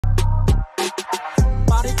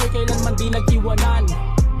pinag-iwanan.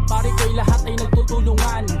 Pare ko'y lahat ay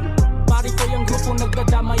nagtutulungan. Pare ko'y ang grupong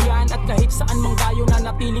nagdadamayan. At kahit saan mang tayo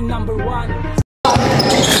na natiling number one.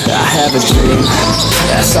 I have a dream,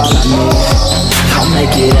 that's all I need. I'll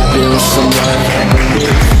make it happen with some work and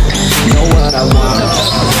belief. Know what I want,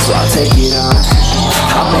 so I'll take it on.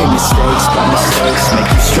 I'll make mistakes, but mistakes make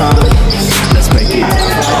you strong. Let's break it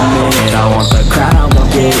down for a minute. I want the crown, I'm gon'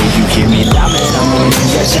 get it. You give me that, man, I'm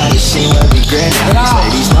winning. Yes, y'all just seen where we grin. These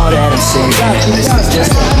ladies know that I'm singing, and this is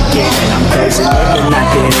just the beginning. I'm closing in the night,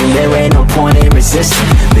 getting there ain't no point in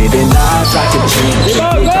resisting. Living life like a dream,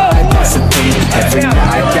 that's the thing. Every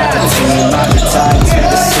night, got a team, I'm retired to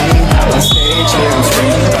the scene. On stage, here I'm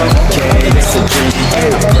screaming, okay, it's a dream.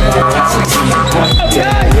 Hey, I'm better, that's a team. One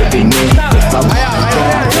day, it'll be me. If I want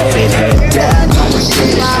it, I'll get it. Head down, no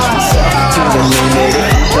regret it. Push myself to the limit.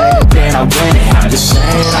 If I play it, then I win it. I'm just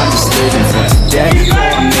saying, I'm just living for today. For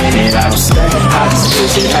a minute, I don't stay. I just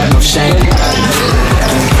visit, have no shame.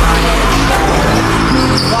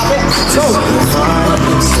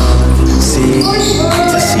 See,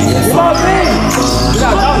 to see if I'm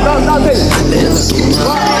they're looking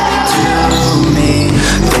up to me.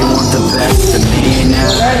 They want the best of me now.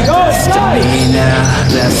 Best of me now.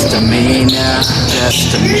 Best of me now.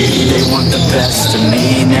 Best of me. They want the best of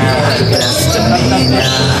me now. Best of me now.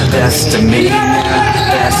 Best of me now.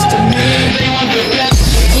 Best of me.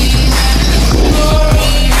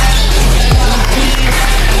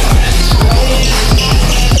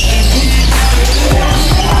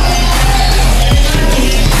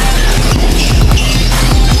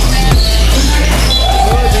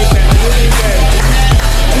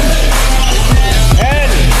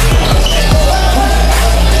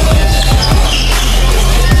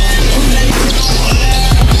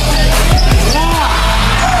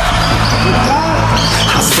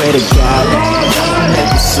 To God, I'll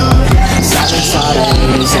make it soon. Silence all the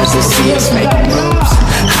haters as they see us making moves.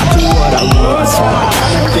 I do what I want, so I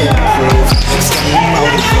gotta be improved. Staying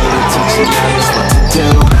motivated, teaching others what to do.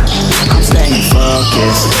 I'm staying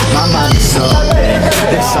focused, my mind is open.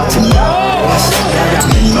 There's something else that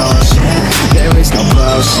I'm in motion. There is no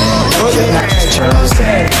potion, you're not just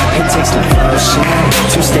chosen. It takes devotion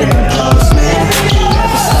to stay composed, man.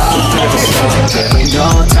 Never stop, never stop. There ain't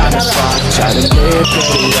no time to fall. Try to live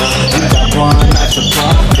pretty up. You got one life to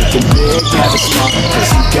pop. Thinking big, never small. Cause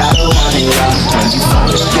you gotta want it all. When you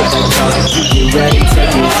finally get that call, you get ready,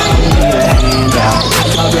 take it out. You need a hand out.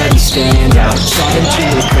 Already stand out. Starting to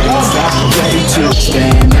advance now. Ready to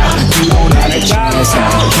expand now. You don't have a chance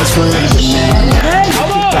now. Cause we're in demand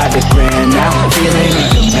now. By the grand now. Feeling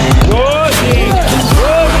in demand. Good,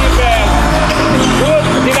 good,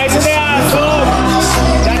 di guys na yan.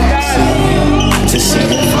 To see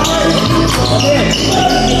it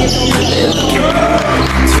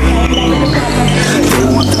they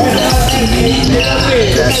want the best of me now.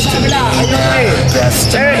 Best of me now. Best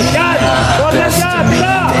of me now. Best of me.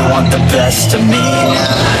 They want the best of me now.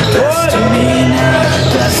 Best of me now.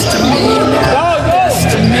 Best of me now.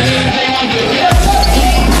 Best of me.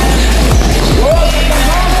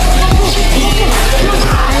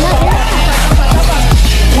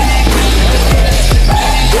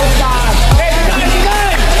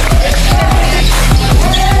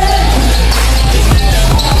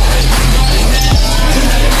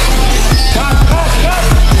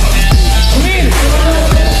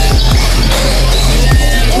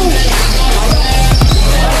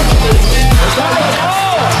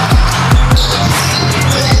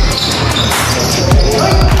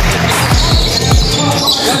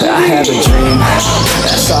 I have a dream,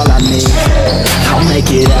 that's all I need. I'll make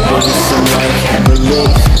it happen with some work and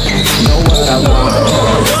belief. Know what I want,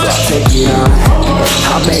 I'll take it on.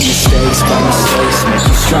 I'll make mistakes, but mistakes make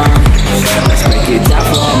you strong. Let's break it down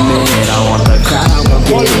for a minute. I want the crown, I'm gon'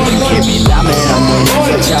 get it. You hear me loud, man, I'm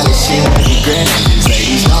winning. But y'all just see when you grin. These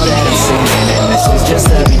ladies know that I'm singing, and this is just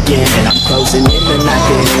the beginning. I'm closing in the night,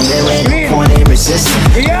 getting there ain't no point in resisting.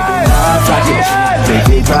 Love like a dream,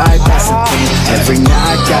 big vibe, that's the thing. Every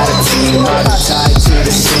night, got a team, I'm tied to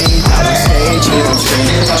the scene. I'm on stage, here I'm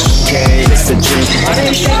screaming, okay, it's a dream.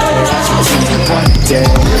 Every night, that's your team, one day.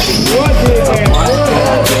 If I want it, then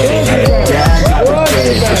I get it. Head down, I regret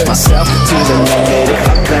it. Push myself to the limit. If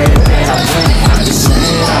I play it, then I win it. I'm just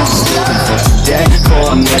saying, I'm just living for today. For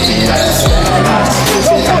a minute, I just spend it, I just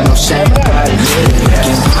visit. Have no shame about it.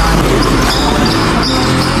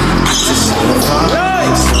 To see the fun,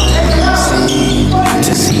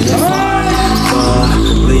 to see the fun,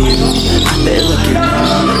 believe they're looking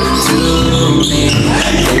up to me.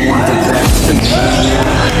 They want the best of me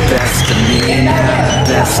now, best of me now,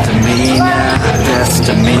 best of me now, best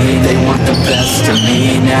of me. They want the best of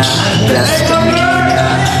me now, best of me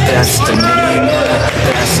now, best of me now,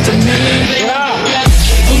 best of me.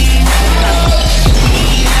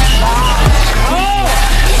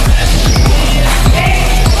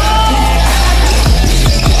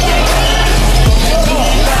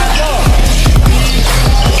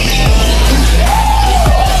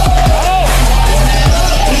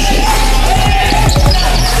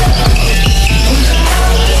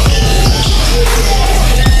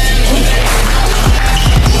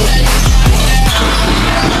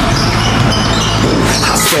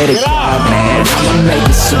 Swear to God, man, I'ma make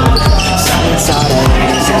it soon. Silence all the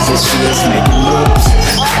haters as they see us making moves.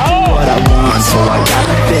 I do what I want, so I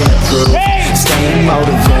gotta prove. Staying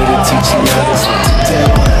motivated, teaching others what to do.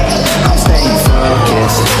 I'm staying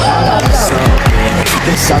focused, out of the circuit.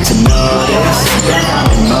 They start to notice that I'm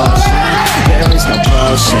in motion. There is no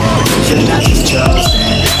potion, you're not just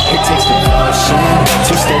chosen. It takes devotion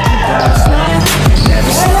to stay composed.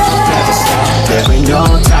 Never stop, there ain't no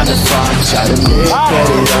time to fall. Try to live, get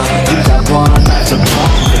it up. You got one life to blow.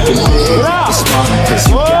 Make it big, make it small, cause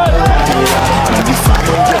you gotta rock it up. When you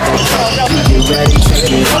finally get the cup, you get ready,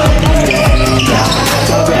 take it up. Need a hand out,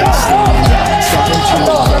 don't ready, stand out. Step into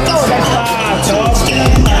the place, stand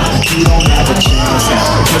out. You don't have a chance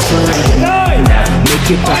now, just believe in it now. Make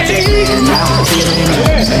it back to stand out, feeling it,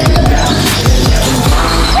 man now.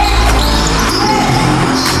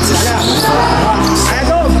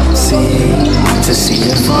 To see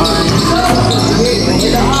it fun,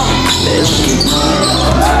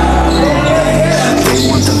 they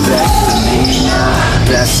want the best of me now,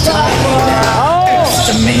 best of me now, best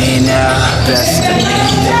of me now, best of me.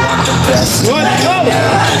 They want the best of me now,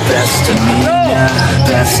 best of me now,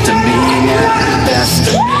 best of me now, best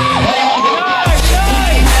of me.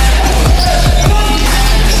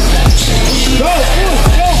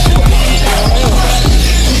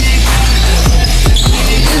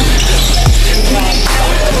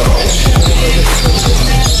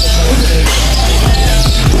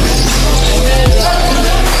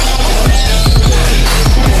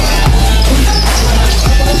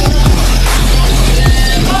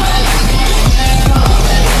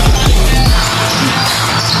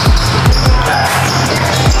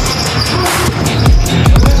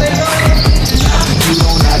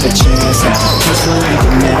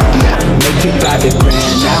 Make it by the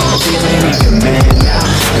grand now, I'm feeling like a man now.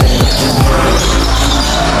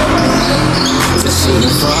 To see it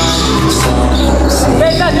fun, to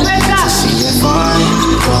see it fun,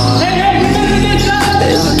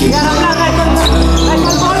 they looking they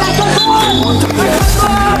want the best of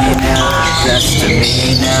me now, best of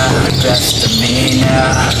me now, best of me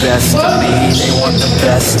now, best of me. They want the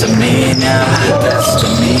best of me now, best of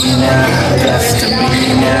me now, best of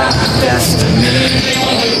me now, best of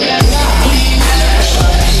me.